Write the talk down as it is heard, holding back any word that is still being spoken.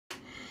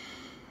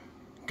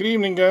Good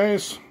evening,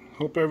 guys.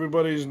 Hope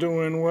everybody's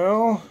doing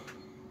well.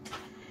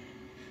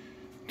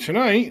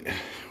 Tonight,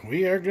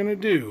 we are going to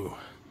do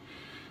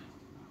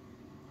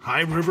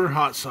High River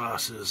hot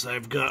sauces.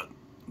 I've got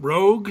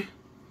Rogue,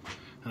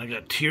 and I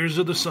got Tears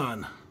of the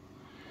Sun.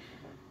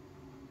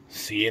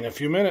 See you in a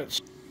few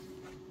minutes.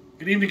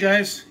 Good evening,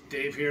 guys.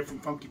 Dave here from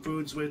Funky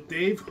Foods with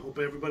Dave. Hope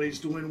everybody's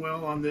doing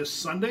well on this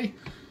Sunday.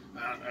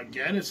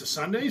 Again, it's a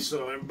Sunday,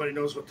 so everybody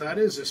knows what that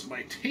is. It's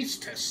my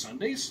Taste Test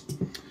Sundays.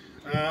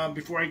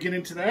 Before I get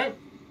into that,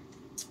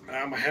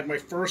 I had my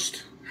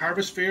first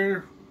Harvest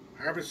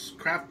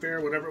Craft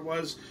Fair, whatever it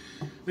was,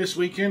 this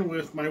weekend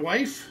with my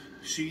wife.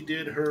 She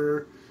did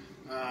her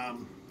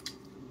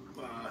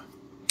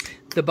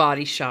the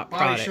Body Shop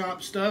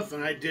stuff,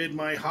 and I did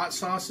my hot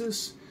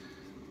sauces.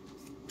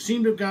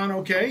 Seemed to have gone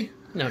okay.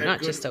 No,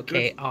 not just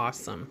okay,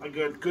 awesome. I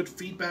got good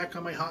feedback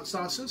on my hot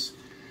sauces,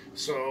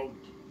 so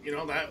you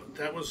know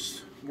that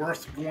was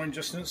worth going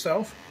just in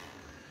itself.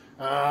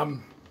 Let's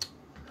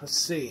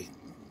see.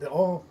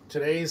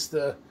 Today's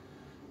the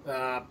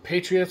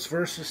Patriots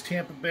versus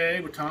Tampa Bay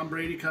with Tom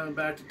Brady coming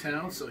back to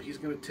town. So he's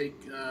going to take,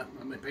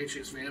 I'm a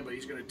Patriots fan, but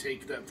he's going to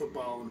take that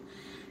football and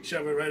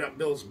shove it right up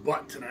Bill's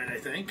butt tonight, I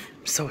think.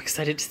 I'm so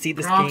excited to see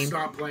this Gronk's game.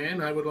 not playing.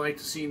 I would like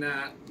to see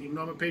that. Even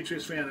though I'm a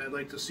Patriots fan, I'd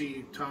like to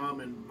see Tom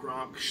and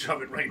Gronk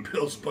shove it right in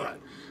Bill's butt.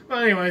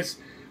 But anyways,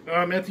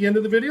 at the end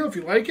of the video, if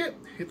you like it,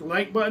 hit the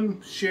like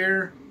button,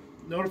 share,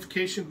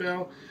 notification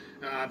bell.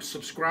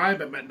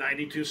 Subscribe. I'm at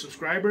 92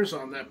 subscribers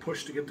on that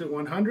push to get to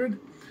 100.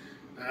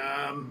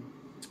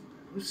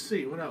 Let's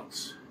see, what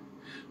else?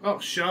 Oh,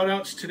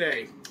 shout-outs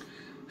today.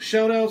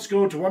 Shout-outs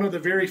go to one of the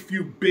very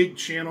few big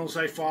channels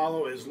I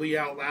follow, is Lee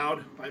Out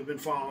Loud. I've been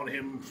following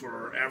him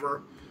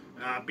forever.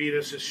 Beat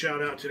us his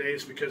shout-out today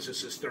is because it's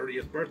his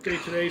 30th birthday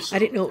today. So I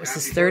didn't know it was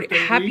his 30th.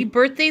 Happy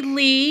birthday, birthday,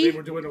 Lee. They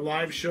were doing a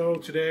live show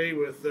today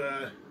with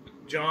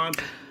John,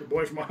 the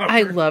boy from Hopper.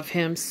 I love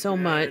him so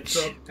much.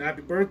 So,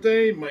 happy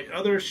birthday. My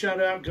other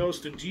shout-out goes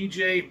to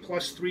DJ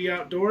Plus 3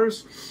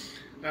 Outdoors.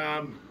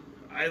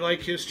 I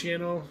like his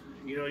channel.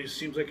 You know, he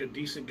seems like a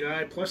decent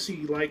guy. Plus,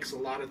 he likes a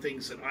lot of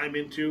things that I'm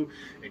into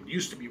and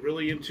used to be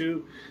really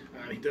into.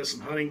 He does some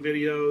hunting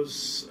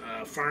videos,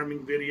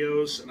 farming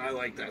videos, and I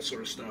like that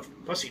sort of stuff.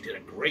 Plus, he did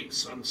a great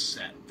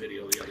sunset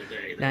video the other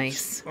day.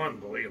 Nice.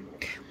 Unbelievable.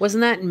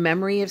 Wasn't that in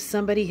memory of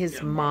somebody?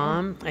 His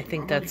mom? I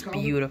think that's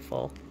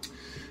beautiful.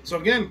 So,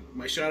 again,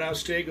 my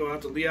shout-outs today go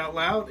out to Lee Out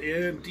Loud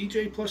and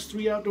DJ Plus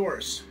 3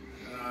 Outdoors.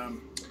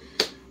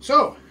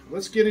 So,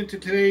 let's get into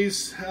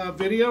today's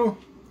video.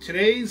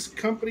 Today's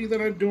company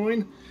that I'm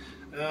doing,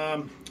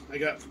 I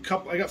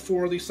got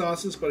 4 of these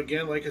sauces, but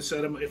again, like I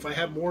said, if I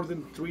have more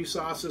than 3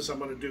 sauces, I'm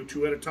going to do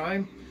 2 at a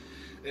time,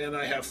 and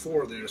I have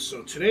 4 there.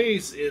 So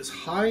today's is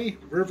High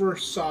River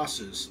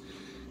Sauces.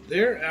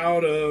 They're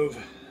out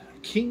of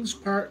Kings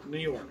Park, New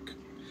York.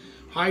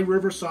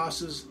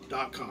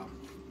 HighRiverSauces.com.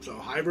 So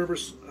High River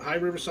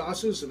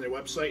Sauces, and their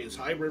website is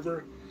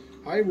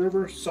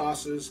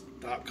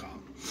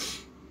HighRiverSauces.com.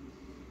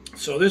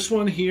 So this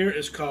one here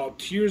is called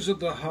Tears of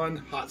the Hun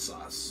Hot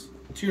Sauce.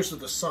 Tears of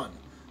the Sun.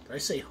 Did I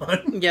say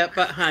Hun? Yep,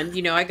 but Hun,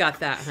 you know I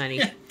got that, honey.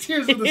 Yeah,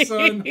 Tears of the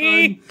Sun,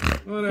 Hun,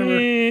 whatever.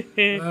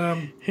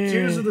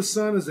 Tears of the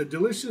Sun is a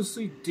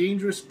deliciously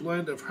dangerous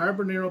blend of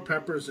habanero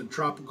peppers and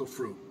tropical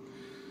fruit.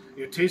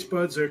 Your taste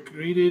buds are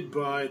greeted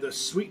by the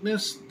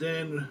sweetness,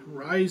 then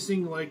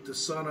rising like the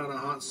sun on a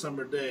hot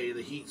summer day,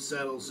 the heat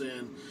settles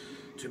in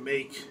to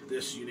make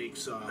this unique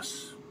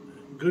sauce.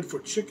 Good for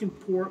chicken,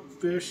 pork,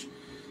 fish,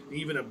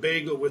 even a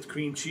bagel with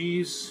cream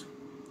cheese.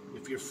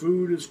 If your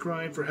food is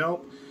crying for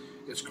help,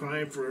 it's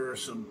crying for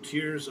some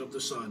tears of the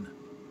sun.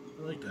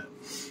 I like that.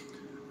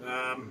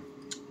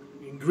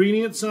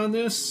 Ingredients on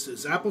this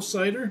is apple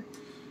cider,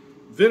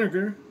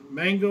 vinegar,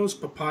 mangoes,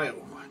 papaya.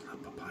 Oh, I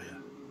love papaya.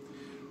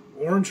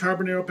 Orange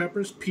habanero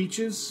peppers,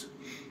 peaches,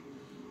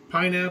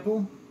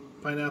 pineapple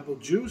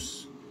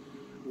juice,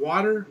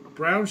 water,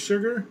 brown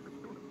sugar,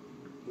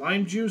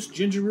 lime juice,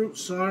 ginger root,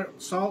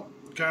 salt,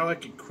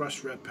 garlic, and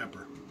crushed red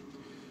pepper.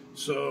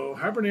 So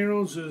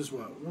habaneros is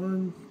what?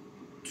 1,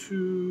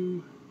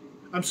 2.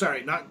 I'm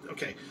sorry,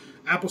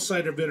 apple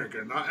cider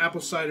vinegar, not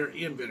apple cider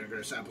in vinegar.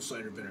 It's apple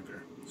cider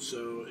vinegar.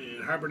 So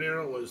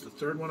habanero was the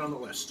 3rd one on the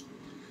list.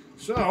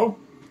 So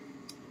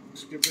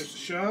let's give this a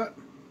shot.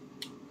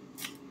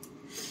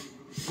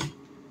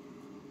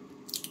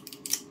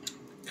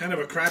 Kind of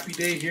a crappy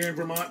day here in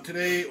Vermont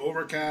today.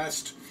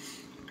 Overcast,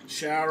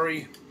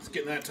 showery. It's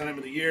getting that time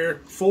of the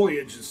year.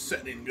 Foliage is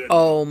setting in good.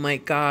 Oh my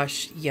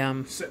gosh,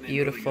 yum.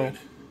 Beautiful. Really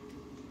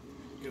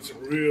get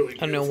some really. I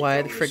don't know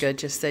why the frig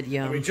just said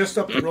yum. I mean, just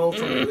up the road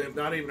from where we live,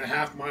 not even a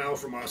half mile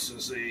from us,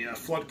 is a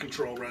flood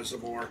control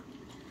reservoir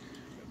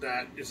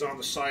that is on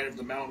the side of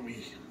the mountain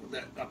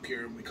that up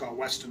here we call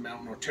Weston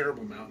Mountain or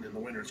Terrible Mountain. In the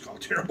winter, it's called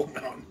Terrible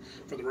Mountain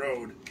for the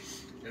road,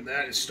 and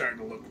that is starting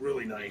to look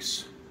really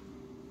nice.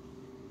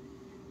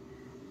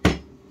 I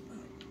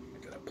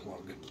got a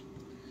plug.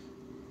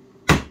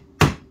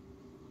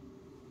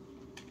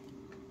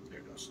 There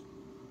it goes.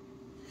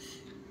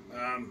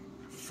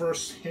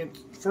 First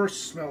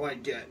smell I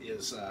get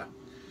is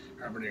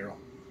habanero.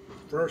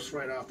 first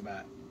right off the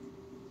bat.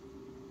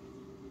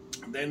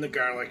 And then the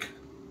garlic.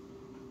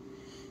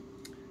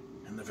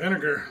 And the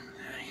vinegar.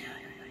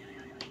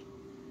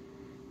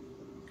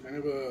 Kind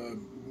of a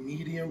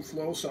medium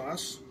flow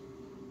sauce.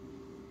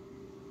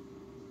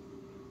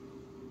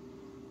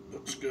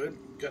 Looks good.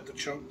 Got the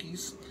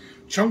chunkage.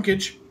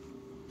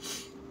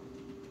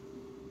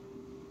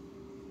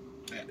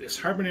 This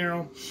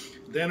habanero.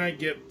 Then I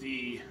get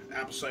the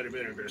apple cider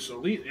vinegar. So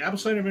the apple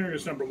cider vinegar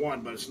is number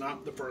one, but it's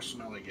not the first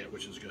smell I get,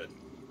 which is good.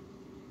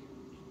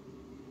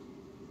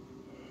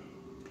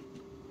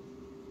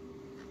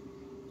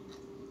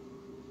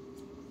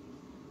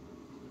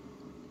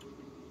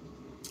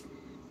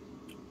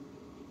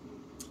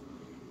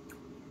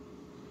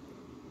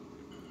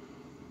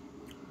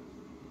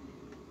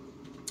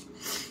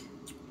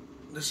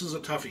 This is a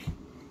toughie.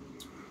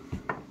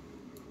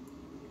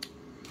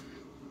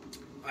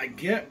 I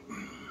get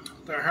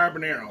the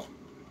habanero.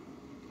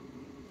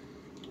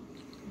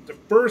 The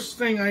first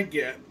thing I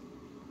get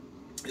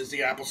is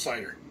the apple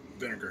cider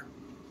vinegar.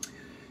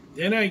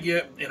 Then I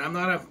get, and I'm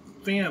not a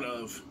fan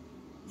of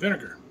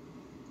vinegar,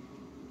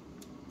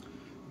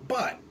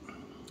 but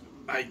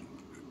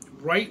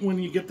right when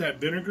you get that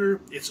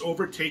vinegar, it's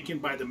overtaken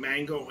by the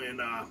mango and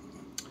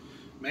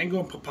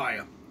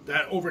papaya.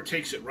 That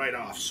overtakes it right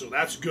off, so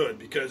that's good,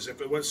 because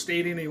if it was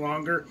stayed any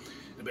longer,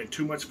 it'd have been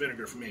too much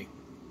vinegar for me.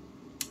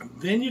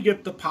 Then you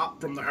get the pop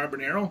from the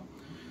habanero,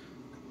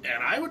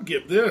 and I would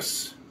give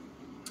this.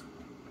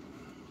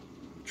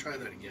 Try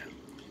that again.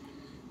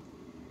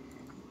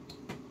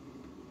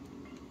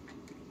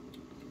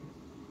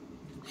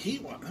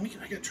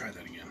 I gotta try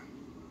that again.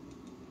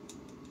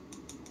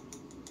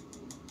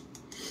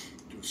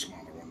 Do a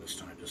smaller one this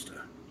time, just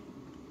to.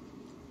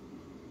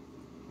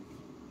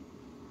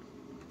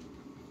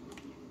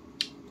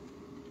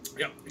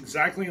 Yep,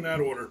 exactly in that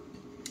order.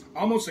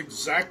 Almost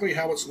exactly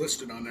how it's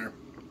listed on there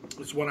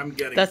is what I'm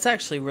getting. That's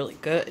actually really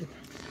good.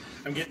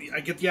 I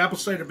get the apple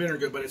cider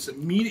vinegar, but it's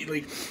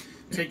immediately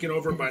taken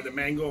over by the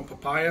mango and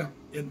papaya,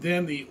 and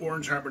then the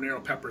orange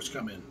habanero peppers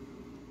come in.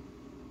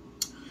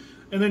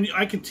 And then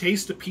I can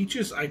taste the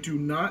peaches. I do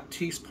not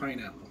taste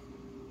pineapple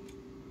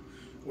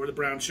or the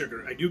brown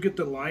sugar. I do get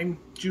the lime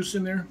juice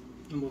in there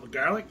and a little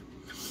garlic.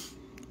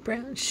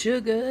 Brown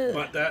sugar.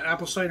 But that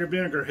apple cider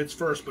vinegar hits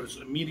first, but it's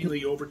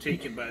immediately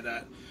overtaken by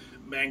that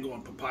mango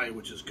and papaya,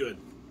 which is good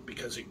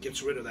because it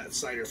gets rid of that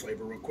cider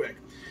flavor real quick.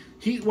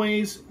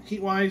 Heat-wise,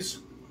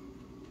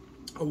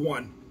 a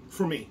 1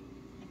 for me.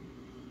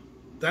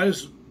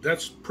 That's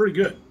pretty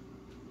good.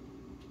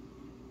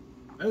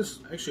 That is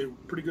actually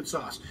a pretty good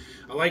sauce.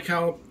 I like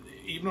how,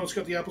 even though it's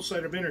got the apple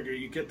cider vinegar,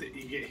 you get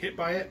hit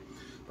by it,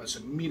 but it's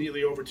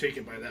immediately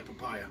overtaken by that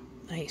papaya.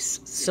 Nice.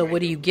 So what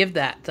do you give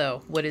that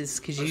though? What is,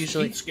 because you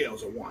usually heat scale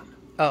is a 1.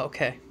 Oh,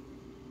 okay.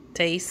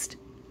 Taste.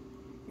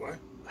 What?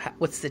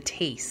 What's the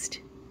taste?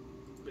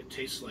 It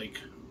tastes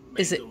like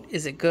mango.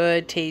 Is it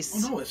good? Taste?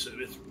 Oh no, it's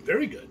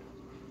very good.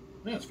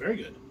 Yeah, it's very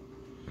good.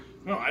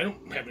 No, I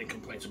don't have any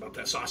complaints about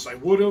that sauce. I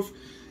would have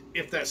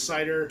if that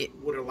cider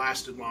would have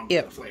lasted longer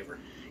with the flavor.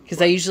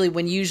 Because I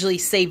usually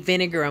say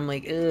vinegar, I'm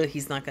like, ugh,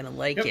 he's not going to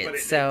like it. But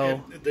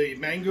so the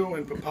mango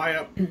and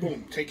papaya,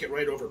 boom, take it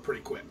right over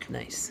pretty quick.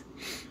 Nice.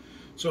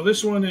 So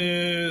this one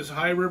is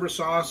High River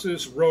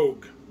Sauces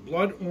Rogue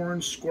Blood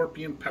Orange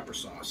Scorpion Pepper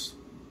Sauce.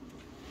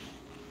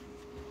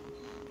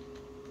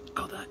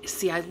 Oh,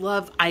 see, I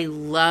love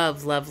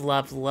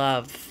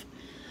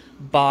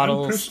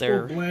bottles.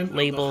 Their blend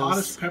labels. Of the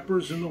hottest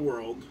peppers in the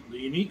world. The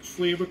unique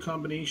flavor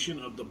combination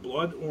of the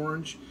blood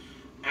orange,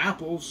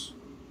 apples,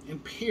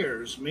 and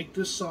pears make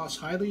this sauce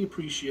highly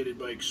appreciated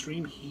by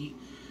extreme heat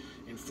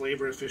and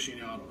flavor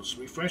aficionados.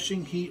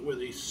 Refreshing heat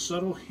with a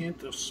subtle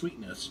hint of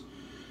sweetness.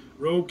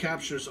 Rogue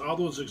captures all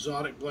those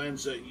exotic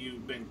blends that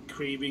you've been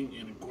craving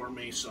in a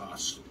gourmet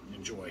sauce.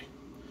 Enjoy.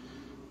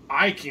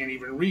 I can't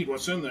even read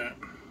what's in there.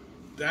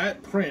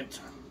 That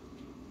print,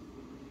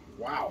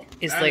 wow.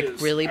 It's like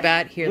really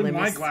bad. Here, with let me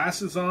my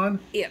glasses on,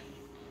 yep.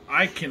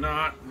 I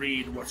cannot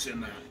read what's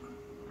in that.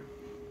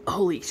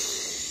 Holy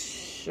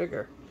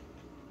sugar.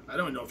 I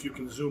don't know if you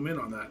can zoom in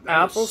on that.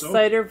 Apple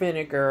cider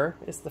vinegar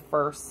is the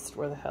first.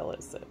 Where the hell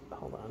is it?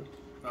 Hold on.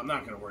 I'm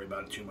not going to worry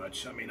about it too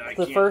much. I mean,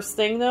 the first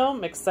thing, though,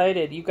 I'm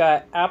excited. You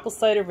got apple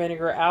cider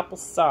vinegar, apple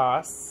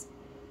sauce,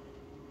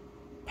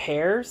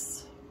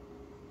 pears,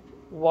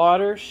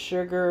 water,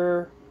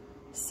 sugar,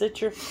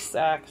 citric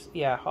sacs,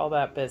 yeah, all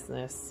that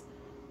business.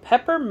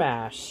 Pepper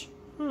mash,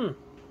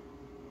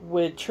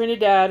 with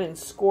Trinidad and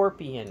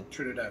Scorpion.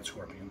 Trinidad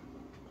Scorpion.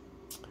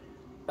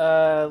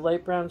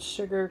 Light brown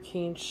sugar,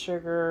 cane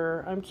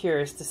sugar. I'm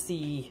curious to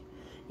see.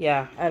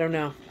 Yeah, I don't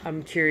know.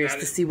 I'm curious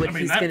to see what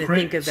he's going to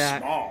think of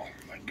that. Small.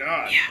 My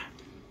God. Yeah.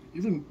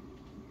 Even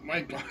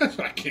my glasses,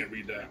 I can't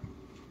read that.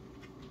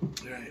 All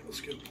right,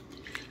 let's go.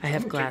 I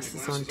have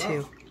glasses on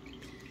too.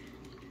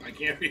 I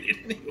can't read it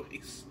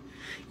anyways.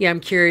 Yeah, I'm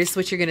curious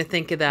what you're going to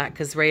think of that,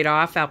 because right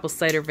off, apple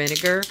cider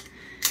vinegar,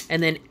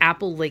 and then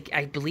apple, like,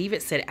 I believe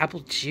it said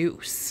apple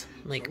juice.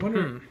 Like, so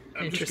I'm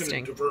interesting. just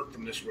going to divert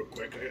from this real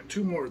quick. I got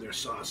 2 more of their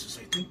sauces.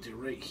 I think they're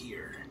right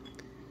here.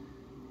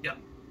 Yep.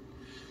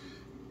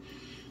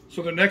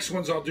 So the next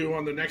ones I'll do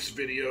on the next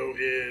video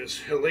is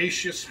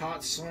Hellacious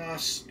Hot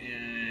Sauce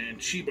and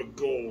Chiba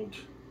Gold.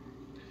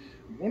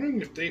 I'm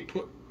wondering if they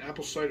put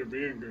apple cider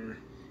vinegar.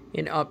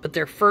 But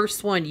their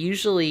first one,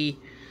 usually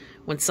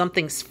when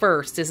something's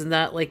first, isn't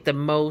that like the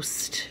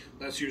most...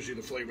 That's usually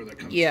the flavor that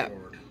comes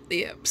forward.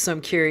 Yeah, so I'm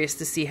curious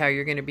to see how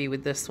you're going to be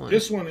with this one.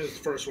 This one is,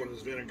 the first one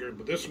is vinegar,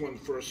 but this one,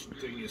 first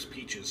thing is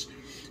peaches.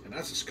 And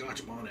that's a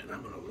Scotch bonnet, and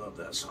I'm going to love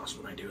that sauce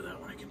when I do that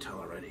one, I can tell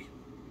already.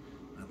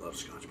 I love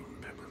Scotch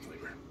bonnet pepper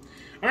flavor.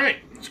 All right,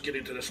 let's get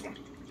into this one.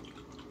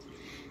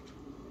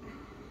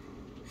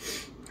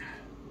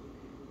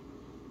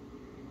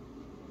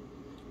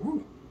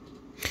 Woo.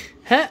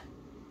 Huh.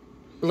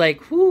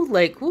 Like, woo,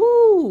 like,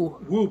 woo.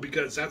 Woo,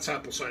 because that's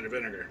apple cider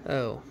vinegar.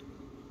 Oh.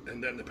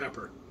 And then the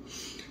pepper.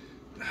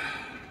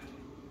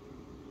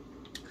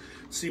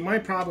 See, my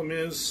problem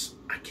is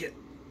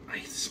I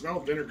smell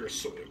vinegar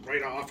so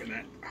right off, and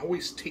that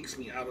always takes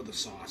me out of the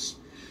sauce.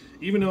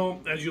 Even though,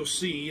 as you'll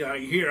see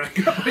here,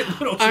 I got my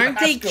little Tabascos. Aren't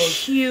they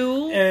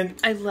cute? And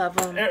I love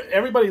them.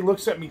 Everybody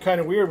looks at me kind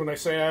of weird when I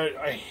say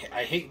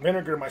I hate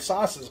vinegar in my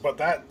sauces, but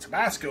that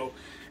Tabasco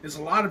is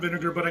a lot of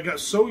vinegar. But I got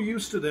so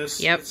used to this.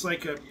 Yep. It's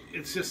like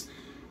it's just,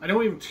 I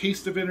don't even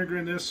taste the vinegar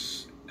in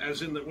this.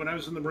 As in when I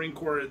was in the Marine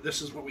Corps,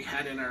 this is what we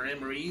had in our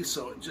MRE.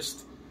 So it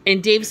just.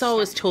 And Dave's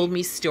always told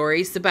me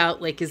stories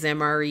about like his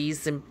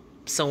MREs and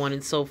so on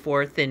and so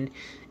forth. And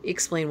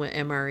explain what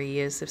MRE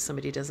is if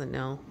somebody doesn't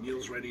know.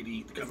 Meals ready to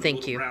eat.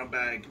 Thank you. Brown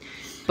bag.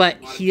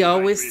 But he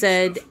always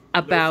said stuff.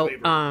 about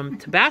No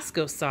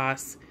Tabasco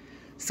sauce.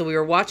 So we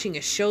were watching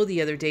a show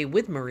the other day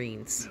with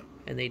Marines,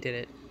 and they did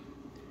it.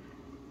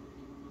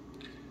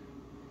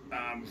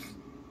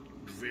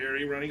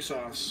 Very runny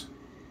sauce.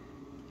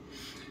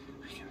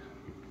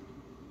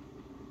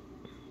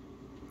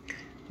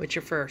 What's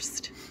your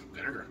first?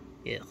 Vinegar.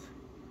 Yeah.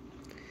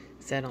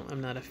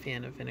 I'm not a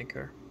fan of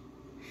vinegar.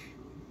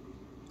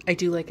 I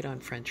do like it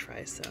on French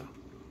fries, though.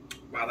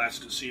 Wow, that's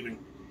deceiving.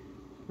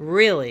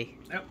 Really?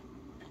 Yep.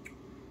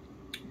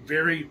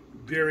 Very,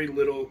 very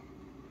little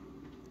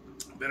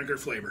vinegar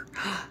flavor.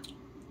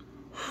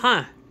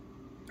 Huh.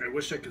 I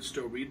wish I could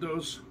still read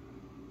those.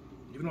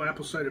 Even though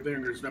apple cider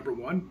vinegar is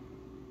 #1.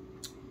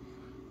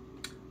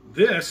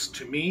 This,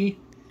 to me,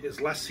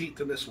 is less heat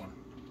than this one.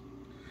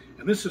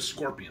 And this is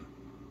Scorpion,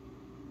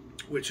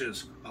 which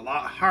is a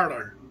lot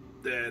harder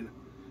than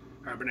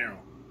habanero.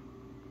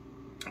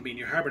 I mean,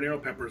 your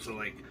habanero peppers are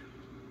like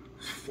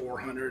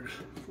 400,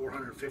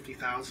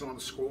 450,000 on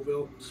the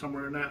Scoville,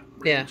 somewhere in that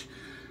range. Yeah.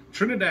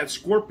 Trinidad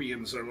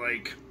Scorpions are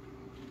like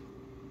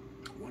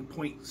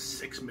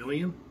 1.6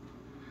 million.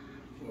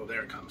 Well,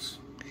 there it comes.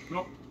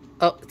 Nope.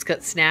 Oh, it's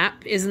got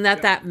snap. Isn't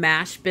that that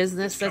mash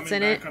business that's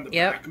in it? On the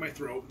back of my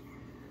throat.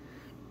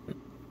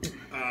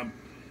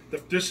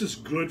 This is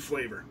good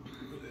flavor.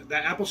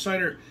 That apple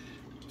cider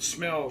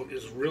smell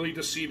is really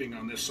deceiving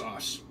on this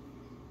sauce.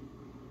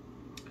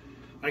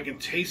 I can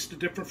taste the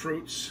different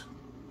fruits.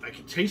 I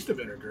can taste the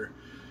vinegar.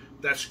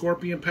 That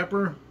scorpion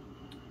pepper.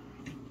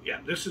 Yeah,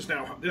 this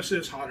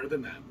is hotter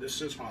than that.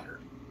 This is hotter.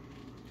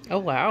 Oh,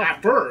 wow.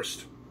 At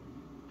first,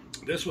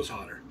 this was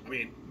hotter. I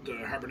mean, the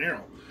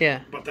habanero.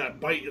 Yeah. But that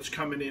bite is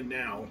coming in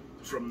now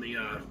from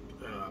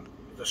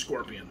the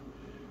scorpion.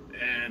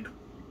 And,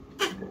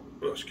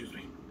 oh, excuse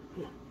me.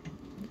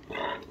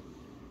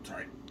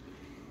 Sorry.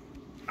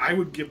 I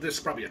would give this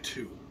probably a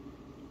 2.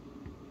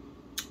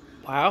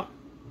 Wow.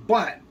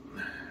 But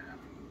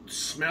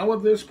smell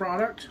of this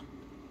product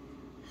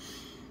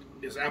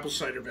is apple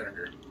cider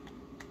vinegar.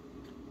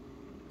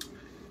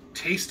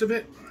 Taste of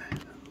it,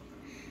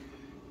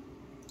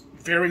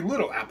 very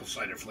little apple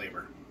cider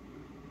flavor.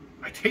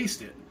 I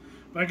taste it,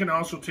 but I can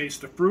also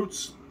taste the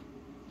fruits.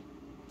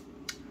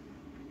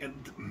 And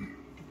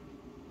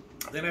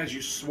then as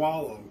you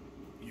swallow,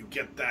 you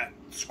get that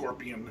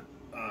scorpion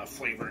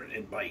flavor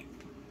and bite.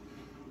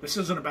 This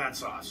isn't a bad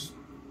sauce.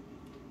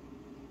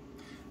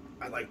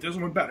 I like this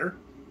one better.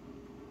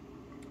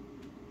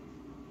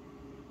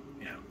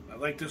 Yeah, I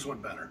like this one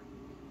better.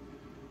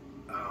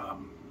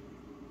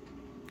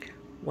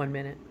 1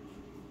 minute.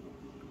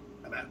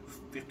 I'm at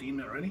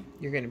 15 already.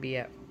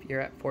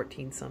 You're at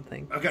 14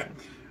 something. Okay.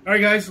 All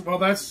right, guys.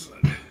 Well,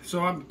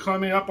 so I'm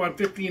coming up on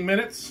 15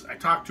 minutes. I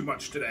talked too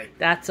much today.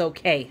 That's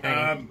okay,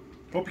 honey.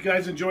 Hope you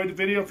guys enjoyed the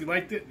video. If you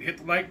liked it, hit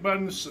the like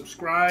button,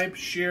 subscribe,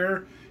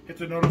 share, hit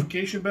the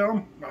notification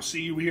bell. I'll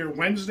see you here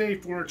Wednesday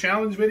for a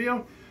challenge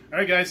video. All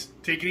right, guys.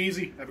 Take it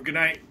easy. Have a good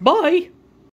night. Bye.